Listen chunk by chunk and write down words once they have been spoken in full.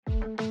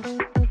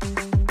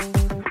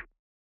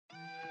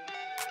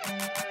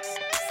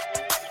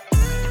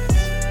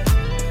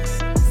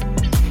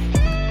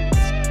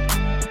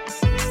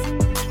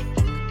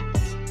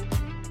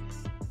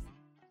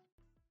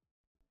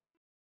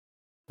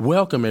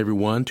Welcome,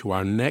 everyone, to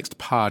our next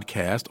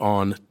podcast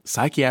on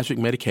psychiatric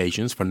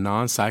medications for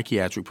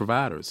non-psychiatric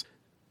providers.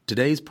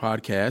 Today's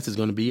podcast is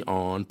going to be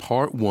on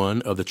part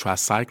 1 of the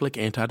Tricyclic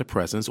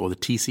antidepressants, or the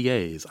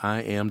TCAs.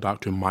 I am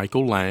Dr.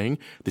 Michael Lang,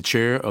 the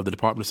chair of the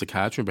Department of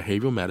Psychiatry and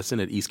Behavioral Medicine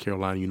at East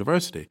Carolina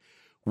University.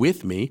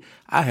 With me,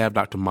 I have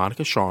Dr.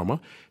 Monica Sharma,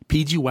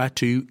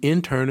 PGY2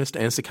 internist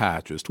and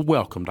psychiatrist.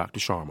 Welcome,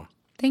 Dr. Sharma.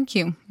 Thank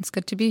you. It's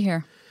good to be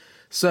here.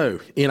 So,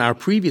 in our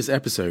previous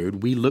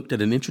episode, we looked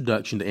at an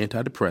introduction to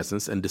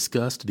antidepressants and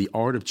discussed the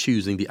art of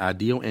choosing the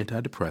ideal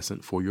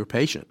antidepressant for your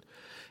patient.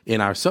 In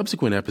our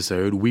subsequent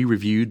episode, we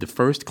reviewed the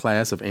first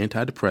class of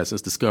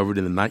antidepressants discovered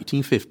in the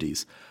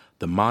 1950s,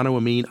 the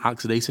monoamine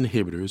oxidase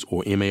inhibitors,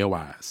 or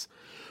MAOIs.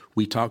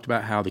 We talked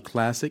about how the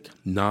classic,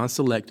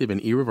 non-selective, and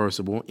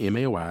irreversible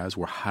MAOIs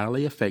were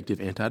highly effective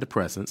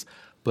antidepressants,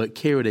 but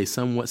carried a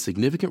somewhat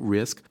significant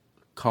risk,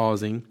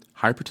 causing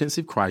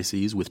hypertensive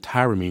crises with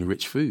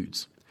tyramine-rich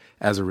foods.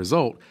 As a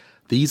result,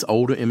 these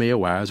older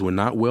MAOIs were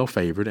not well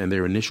favored and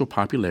their initial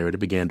popularity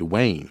began to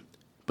wane.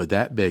 But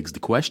that begs the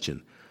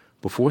question,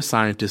 before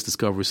scientists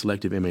discovered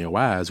selective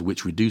MAOIs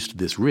which reduced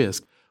this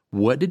risk,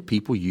 what did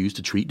people use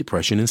to treat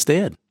depression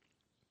instead?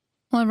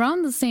 Well,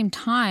 around the same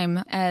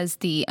time as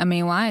the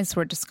MAOIs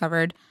were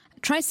discovered,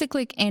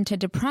 tricyclic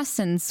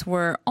antidepressants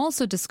were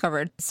also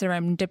discovered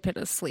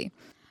serendipitously.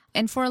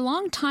 And for a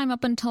long time,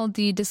 up until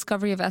the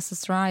discovery of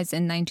SSRIs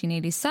in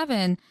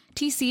 1987,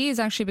 TCAs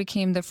actually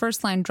became the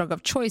first-line drug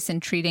of choice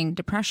in treating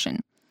depression.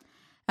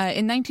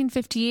 In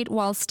 1958,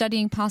 while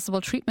studying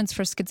possible treatments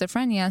for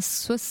schizophrenia,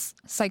 Swiss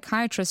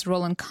psychiatrist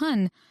Roland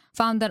Kuhn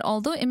found that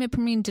although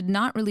imipramine did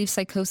not relieve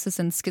psychosis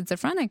in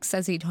schizophrenics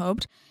as he'd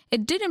hoped,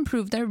 it did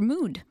improve their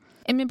mood.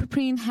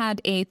 Imipramine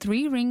had a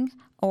 3-ring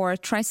or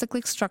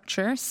tricyclic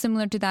structure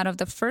similar to that of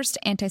the first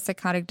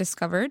antipsychotic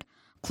discovered,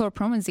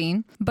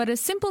 chlorpromazine, but a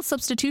simple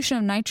substitution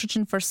of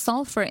nitrogen for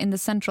sulfur in the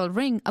central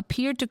ring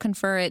appeared to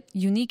confer it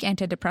unique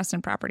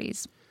antidepressant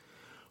properties.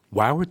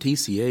 Why were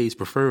TCAs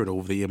preferred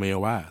over the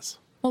MAOIs?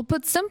 Well,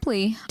 put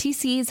simply,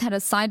 TCAs had a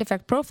side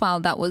effect profile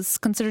that was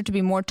considered to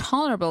be more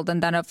tolerable than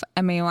that of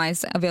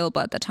MAOIs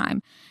available at the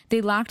time. They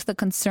lacked the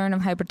concern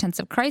of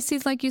hypertensive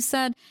crises, like you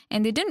said,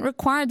 and they didn't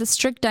require the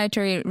strict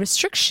dietary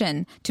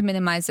restriction to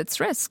minimize its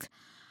risk.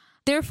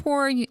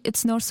 Therefore,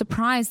 it's no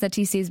surprise that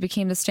TCAs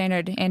became the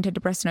standard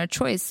antidepressant of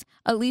choice,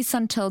 at least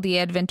until the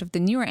advent of the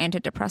newer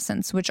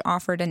antidepressants, which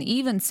offered an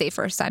even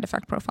safer side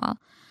effect profile.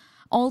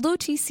 Although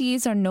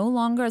TCAs are no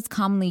longer as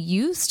commonly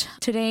used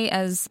today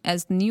as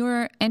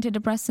newer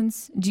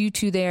antidepressants due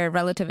to their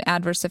relative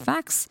adverse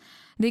effects,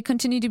 they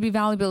continue to be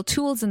valuable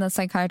tools in the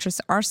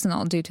psychiatrist's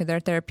arsenal due to their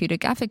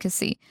therapeutic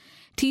efficacy.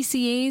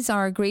 TCAs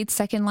are great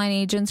second-line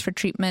agents for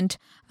treatment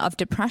of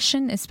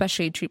depression,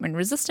 especially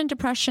treatment-resistant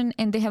depression,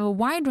 and they have a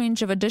wide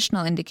range of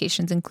additional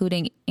indications,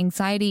 including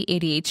anxiety,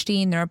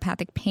 ADHD,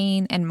 neuropathic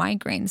pain, and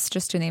migraines,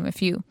 just to name a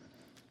few.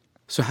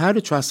 So how do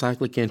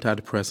tricyclic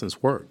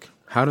antidepressants work?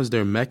 How does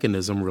their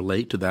mechanism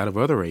relate to that of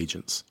other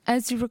agents?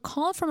 As you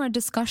recall from our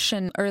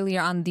discussion earlier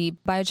on the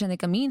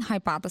biogenic amine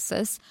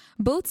hypothesis,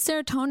 both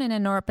serotonin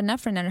and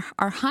norepinephrine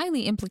are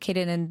highly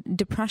implicated in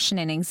depression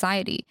and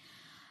anxiety.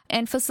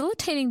 And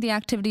facilitating the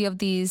activity of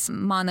these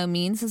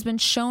monoamines has been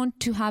shown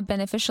to have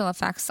beneficial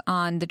effects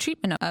on the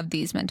treatment of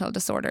these mental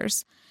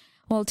disorders.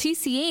 Well,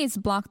 TCAs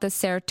block the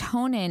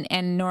serotonin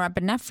and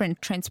norepinephrine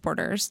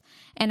transporters,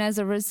 and as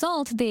a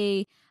result,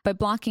 by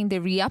blocking the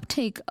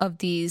reuptake of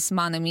these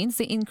monoamines,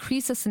 they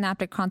increase the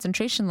synaptic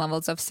concentration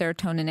levels of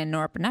serotonin and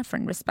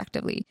norepinephrine,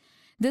 respectively.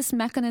 This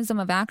mechanism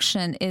of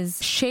action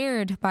is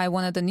shared by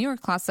one of the newer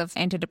class of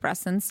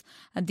antidepressants,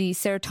 the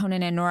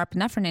serotonin and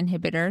norepinephrine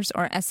inhibitors,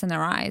 or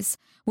SNRIs,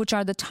 which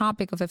are the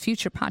topic of a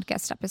future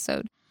podcast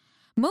episode.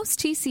 Most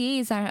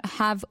TCAs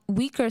have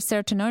weaker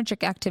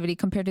serotonergic activity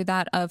compared to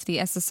that of the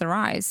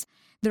SSRIs.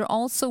 They're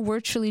also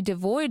virtually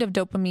devoid of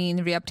dopamine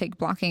reuptake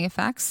blocking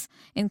effects,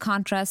 in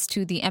contrast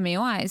to the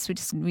MAOIs,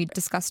 which we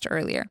discussed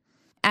earlier.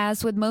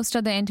 As with most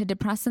other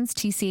antidepressants,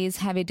 TCAs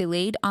have a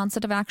delayed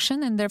onset of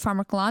action, and their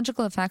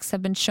pharmacological effects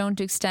have been shown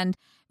to extend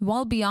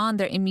well beyond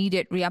their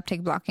immediate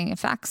reuptake blocking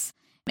effects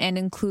and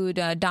include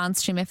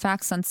downstream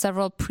effects on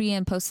several pre-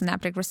 and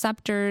postsynaptic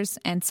receptors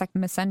and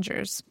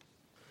messengers.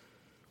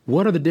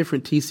 What are the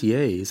different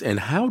TCAs, and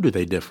how do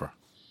they differ?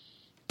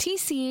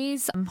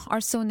 TCAs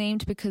are so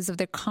named because of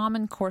their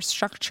common core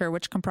structure,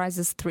 which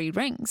comprises 3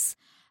 rings.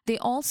 They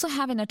also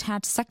have an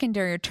attached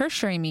secondary or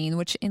tertiary amine,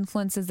 which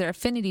influences their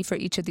affinity for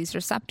each of these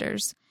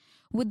receptors.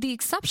 With the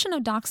exception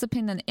of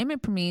doxepin and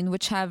imipramine,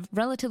 which have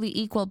relatively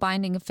equal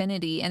binding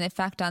affinity and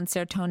effect on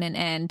serotonin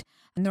and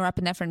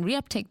norepinephrine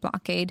reuptake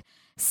blockade,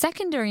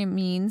 secondary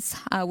amines,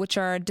 which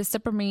are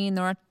disipramine,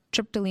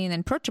 nortriptyline,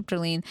 and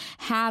protriptyline,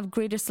 have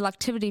greater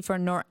selectivity for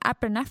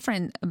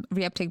norepinephrine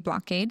reuptake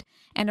blockade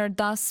and are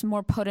thus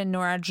more potent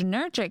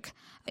noradrenergic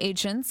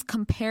agents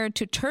compared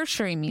to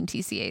tertiary amine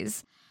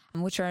TCAs.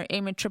 which are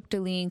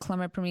amitriptyline,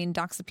 clomipramine,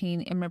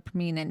 doxepine,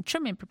 imipramine, and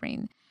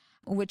trimipramine,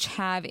 which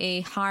have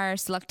a higher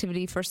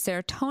selectivity for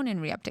serotonin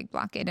reuptake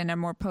blockade and are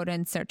more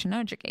potent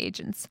serotonergic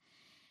agents.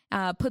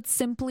 Put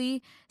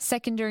simply,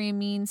 secondary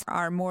amines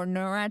are more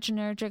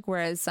noradrenergic,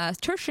 whereas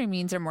tertiary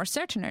amines are more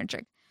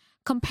serotonergic.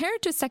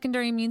 Compared to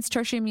secondary amines,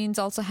 tertiary amines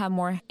also have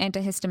more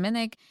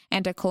antihistaminic,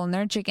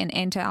 anticholinergic, and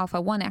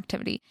anti-alpha-1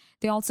 activity.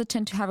 They also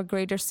tend to have a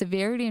greater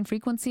severity and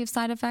frequency of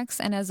side effects,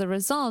 and as a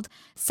result,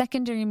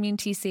 secondary amine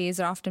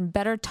TCAs are often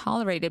better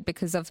tolerated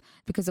because of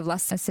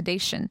less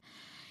sedation.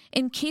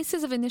 In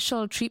cases of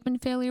initial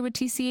treatment failure with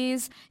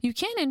TCAs, you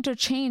can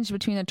interchange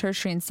between a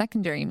tertiary and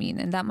secondary amine,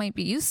 and that might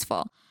be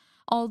useful.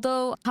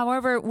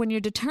 However, when you're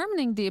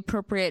determining the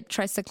appropriate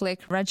tricyclic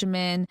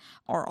regimen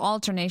or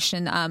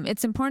alternation,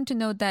 it's important to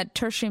note that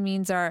tertiary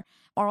amines are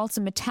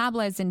also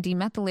metabolized and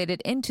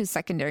demethylated into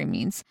secondary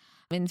amines.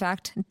 In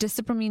fact,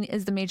 disopramine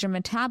is the major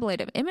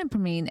metabolite of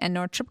imipramine, and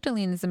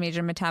nortriptyline is the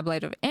major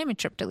metabolite of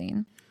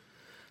amitriptyline.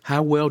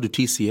 How well do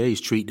TCAs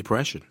treat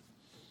depression?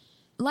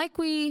 Like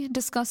we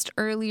discussed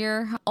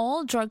earlier,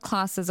 all drug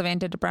classes of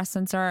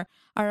antidepressants are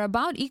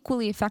about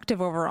equally effective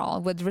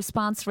overall, with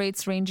response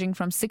rates ranging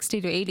from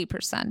 60 to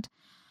 80%.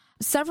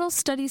 Several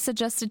studies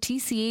suggested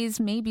TCAs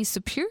may be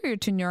superior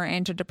to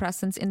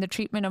neuroantidepressants in the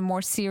treatment of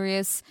more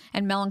serious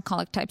and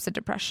melancholic types of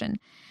depression.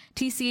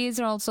 TCAs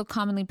are also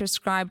commonly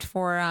prescribed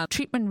for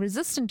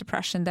treatment-resistant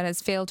depression that has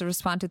failed to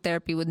respond to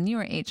therapy with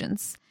newer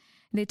agents.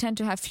 They tend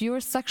to have fewer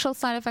sexual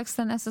side effects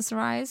than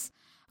SSRIs,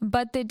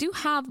 but they do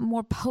have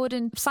more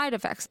potent side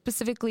effects,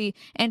 specifically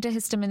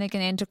antihistaminic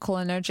and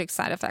anticholinergic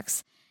side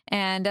effects.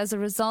 And as a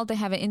result, they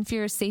have an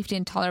inferior safety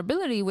and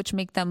tolerability, which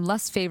make them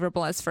less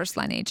favorable as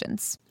first-line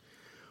agents.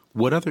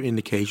 What other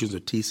indications are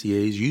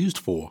TCAs used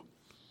for?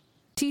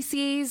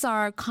 TCAs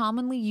are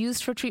commonly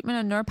used for treatment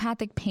of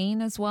neuropathic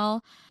pain as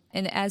well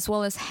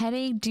as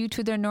headache due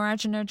to their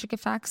noradrenergic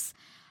effects.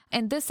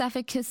 And this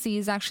efficacy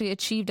is actually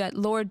achieved at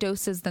lower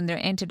doses than their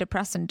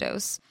antidepressant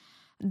dose.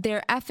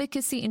 Their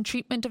efficacy in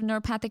treatment of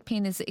neuropathic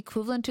pain is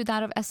equivalent to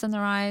that of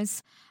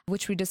SNRIs,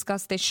 which we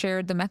discussed they share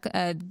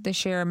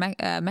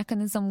a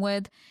mechanism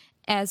with,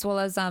 as well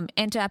as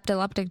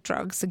anti-epileptic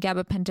drugs,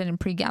 gabapentin and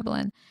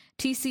pregabalin.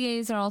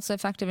 TCAs are also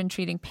effective in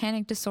treating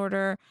panic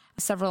disorder,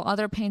 several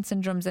other pain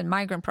syndromes, and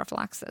migraine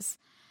prophylaxis.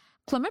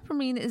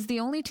 Clomipramine is the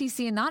only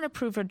TCA not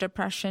approved for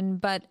depression,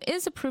 but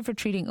is approved for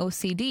treating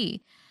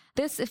OCD.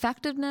 This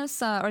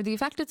effectiveness or the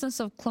effectiveness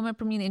of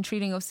clomipramine in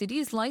treating OCD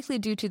is likely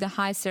due to the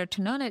high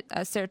serotonin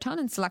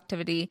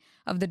selectivity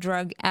of the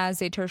drug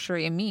as a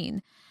tertiary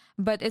amine,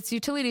 but its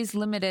utility is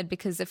limited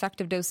because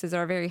effective doses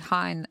are very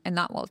high and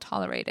not well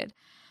tolerated.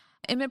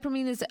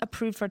 Imipramine is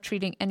approved for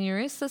treating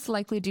enuresis,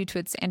 likely due to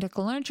its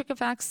anticholinergic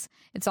effects.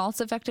 It's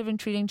also effective in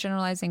treating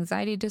generalized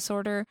anxiety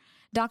disorder.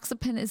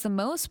 Doxepin is the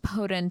most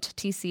potent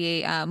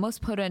TCA,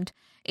 most potent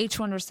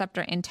H1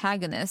 receptor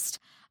antagonist,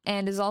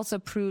 and is also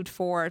approved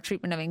for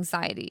treatment of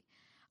anxiety.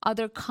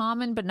 Other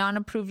common but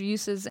non-approved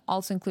uses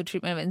also include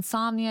treatment of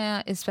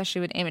insomnia,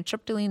 especially with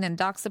amitriptyline and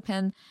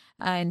doxepin,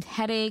 and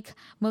headache,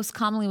 most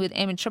commonly with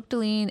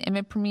amitriptyline,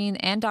 imipramine,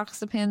 and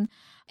doxepin,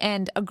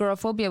 and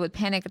agoraphobia with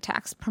panic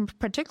attacks,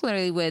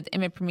 particularly with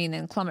imipramine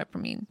and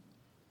clomipramine.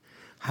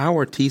 How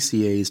are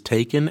TCAs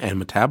taken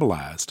and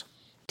metabolized?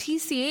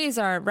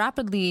 TCAs are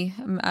rapidly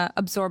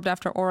absorbed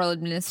after oral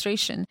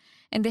administration,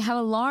 and they have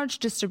a large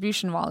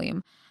distribution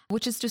volume,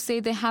 which is to say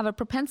they have a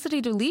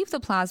propensity to leave the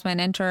plasma and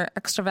enter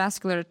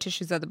extravascular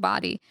tissues of the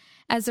body.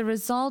 As a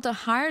result, a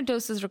higher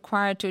dose is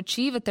required to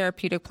achieve a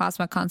therapeutic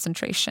plasma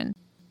concentration.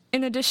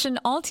 In addition,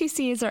 all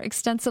TCAs are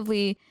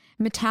extensively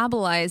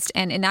metabolized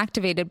and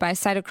inactivated by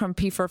cytochrome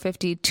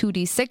P450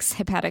 2D6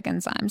 hepatic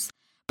enzymes.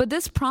 But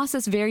this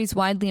process varies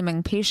widely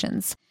among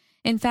patients.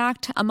 In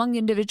fact, among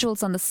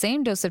individuals on the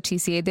same dose of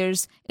TCA,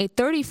 there's a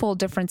 30-fold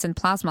difference in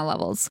plasma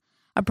levels.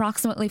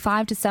 Approximately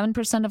 5 to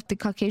 7% of the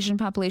Caucasian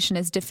population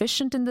is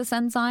deficient in this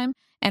enzyme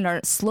and are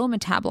slow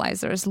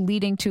metabolizers,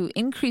 leading to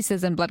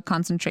increases in blood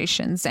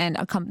concentrations and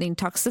accompanying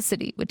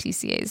toxicity with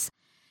TCAs.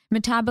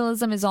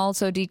 Metabolism is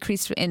also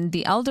decreased in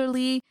the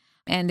elderly,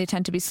 and they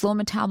tend to be slow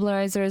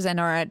metabolizers and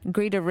are at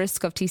greater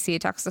risk of TCA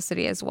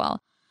toxicity as well.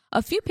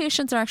 A few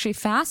patients are actually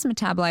fast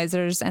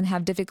metabolizers and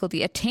have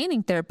difficulty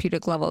attaining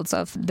therapeutic levels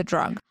of the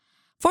drug.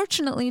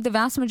 Fortunately, the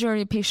vast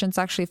majority of patients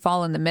actually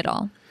fall in the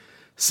middle.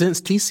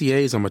 Since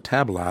TCAs are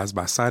metabolized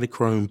by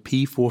cytochrome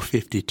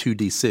P450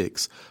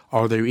 2D6,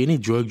 are there any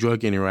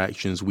drug-drug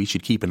interactions we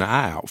should keep an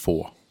eye out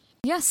for?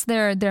 Yes,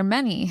 there are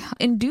many.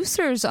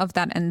 Inducers of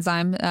that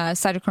enzyme,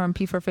 cytochrome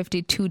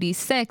P450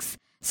 2D6,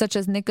 such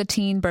as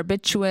nicotine,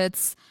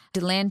 barbiturates,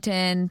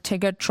 dilantin,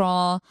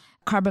 tigatrol,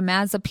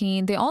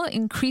 carbamazepine, they all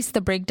increase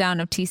the breakdown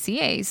of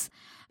TCAs.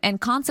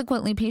 And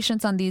consequently,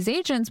 patients on these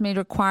agents may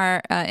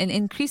require an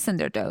increase in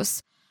their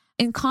dose.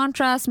 In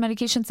contrast,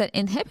 medications that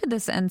inhibit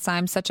this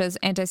enzyme, such as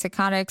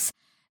antipsychotics,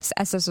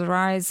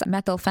 SSRIs,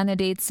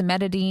 methylphenidates,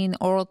 cimetidine,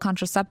 oral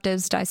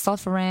contraceptives,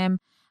 disulfiram,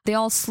 they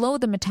all slow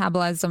the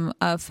metabolism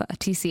of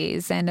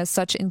TCAs and as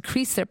such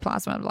increase their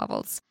plasma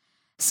levels.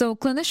 So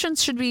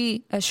clinicians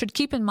should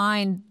keep in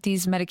mind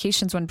these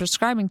medications when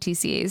prescribing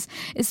TCAs,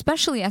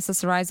 especially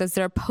SSRIs, as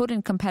they're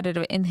potent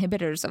competitive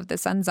inhibitors of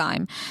this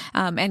enzyme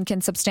and can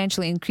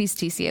substantially increase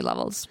TCA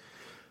levels.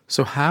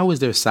 So how is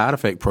their side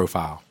effect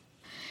profile?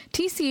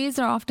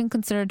 TCAs are often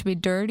considered to be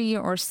dirty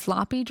or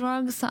sloppy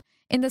drugs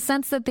in the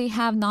sense that they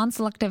have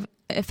non-selective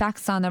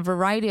effects on a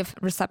variety of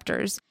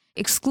receptors,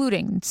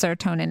 excluding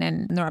serotonin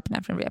and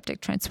norepinephrine reuptake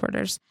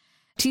transporters.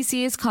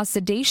 TCAs cause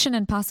sedation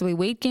and possibly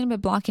weight gain by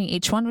blocking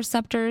H1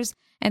 receptors,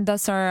 and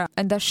thus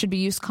should be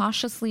used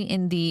cautiously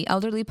in the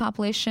elderly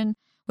population,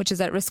 which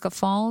is at risk of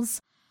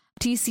falls.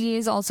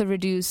 TCAs also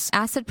reduce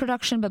acid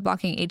production by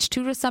blocking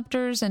H2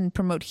 receptors and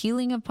promote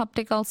healing of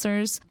peptic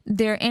ulcers.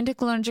 Their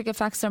anticholinergic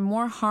effects are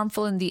more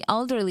harmful in the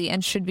elderly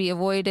and should be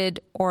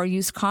avoided or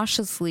used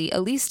cautiously,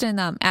 at least in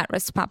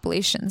at-risk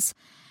populations.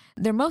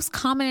 Their most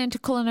common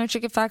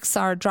anticholinergic effects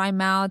are dry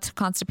mouth,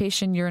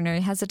 constipation, urinary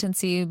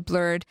hesitancy,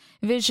 blurred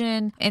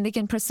vision, and they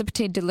can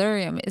precipitate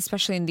delirium,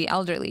 especially in the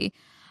elderly.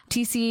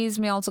 TCAs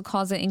may also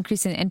cause an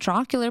increase in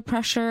intraocular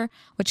pressure,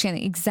 which can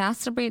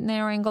exacerbate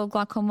narrow-angle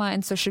glaucoma,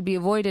 and so should be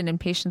avoided in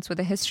patients with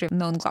a history of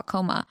known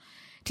glaucoma.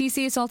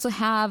 TCAs also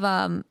have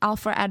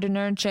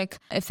alpha-adrenergic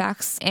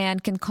effects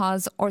and can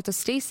cause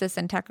orthostasis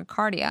and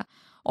tachycardia.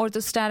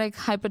 Orthostatic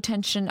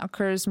hypotension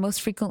occurs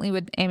most frequently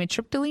with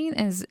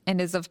amitriptyline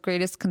and is of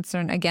greatest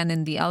concern, again,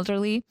 in the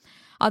elderly.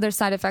 Other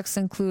side effects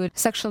include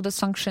sexual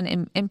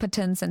dysfunction,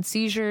 impotence, and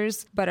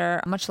seizures, but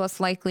are much less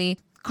likely.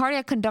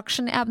 Cardiac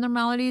conduction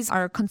abnormalities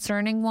are a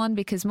concerning one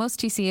because most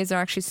TCAs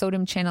are actually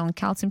sodium channel and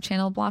calcium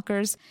channel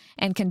blockers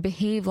and can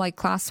behave like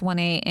class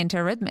 1A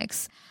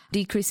antiarrhythmics,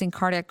 decreasing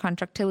cardiac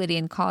contractility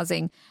and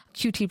causing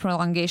QT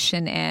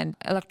prolongation and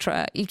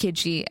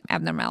EKG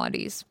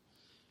abnormalities.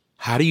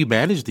 How do you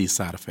manage these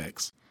side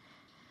effects?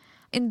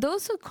 In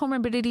those with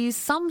comorbidities,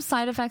 some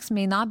side effects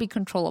may not be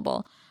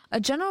controllable. A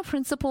general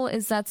principle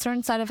is that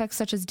certain side effects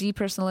such as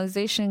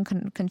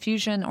depersonalization,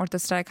 confusion,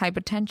 orthostatic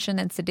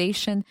hypotension, and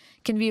sedation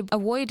can be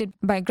avoided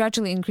by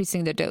gradually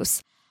increasing the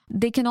dose.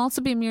 They can also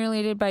be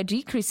ameliorated by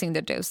decreasing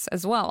the dose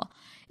as well.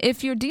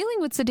 If you're dealing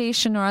with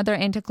sedation or other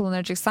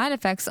anticholinergic side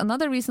effects,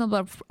 another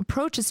reasonable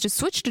approach is to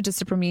switch to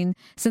disopramine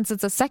since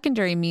it's a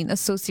secondary amine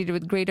associated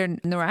with greater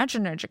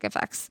noradrenergic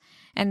effects,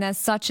 and as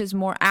such is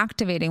more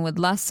activating with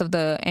less of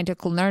the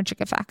anticholinergic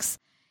effects.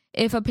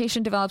 If a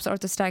patient develops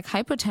orthostatic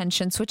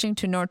hypotension, switching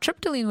to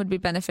nortriptyline would be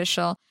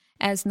beneficial,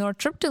 as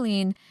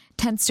nortriptyline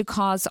tends to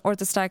cause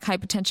orthostatic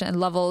hypotension at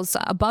levels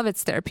above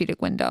its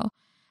therapeutic window.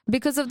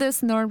 Because of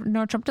this,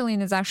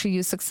 nortriptyline is actually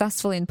used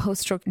successfully in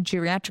post-stroke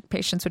geriatric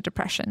patients with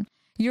depression.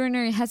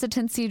 Urinary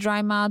hesitancy,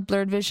 dry mouth,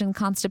 blurred vision,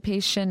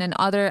 constipation, and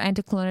other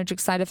anticholinergic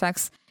side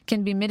effects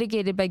can be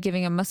mitigated by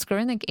giving a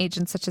muscarinic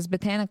agent such as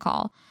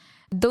betanicol.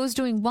 Those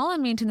doing well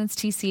on maintenance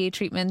TCA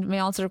treatment may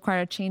also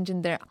require a change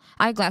in their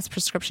eyeglass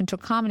prescription to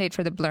accommodate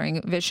for the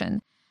blurring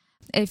vision.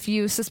 If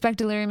you suspect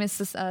delirium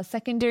is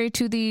secondary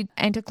to the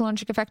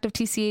anticholinergic effect of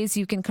TCAs,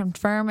 you can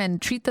confirm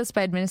and treat this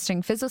by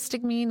administering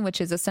physostigmine, which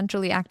is a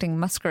centrally acting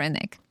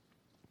muscarinic.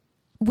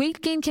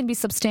 Weight gain can be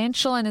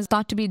substantial and is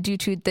thought to be due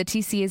to the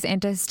TCA's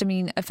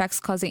antihistamine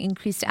effects causing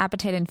increased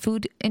appetite and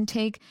food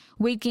intake.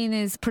 Weight gain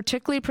is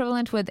particularly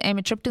prevalent with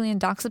amitriptyline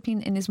and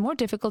doxepine and is more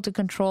difficult to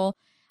control.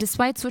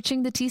 Despite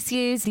switching the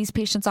TCAs, these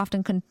patients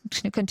often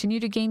continue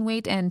to gain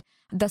weight, and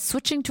thus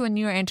switching to a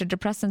newer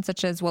antidepressant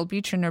such as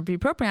Wellbutrin or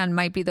bupropion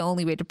might be the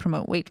only way to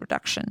promote weight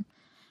reduction.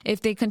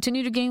 If they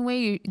continue to gain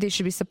weight, they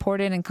should be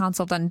supported and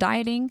consulted on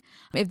dieting.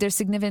 If there's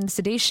significant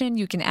sedation,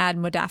 you can add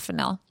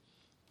modafinil.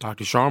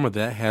 Dr. Sharma,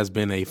 that has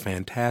been a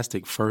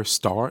fantastic first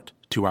start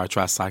to our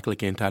tricyclic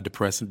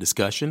antidepressant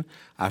discussion.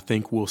 I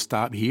think we'll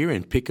stop here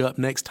and pick up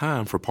next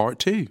time for part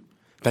 2.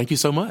 Thank you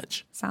so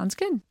much. Sounds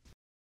good.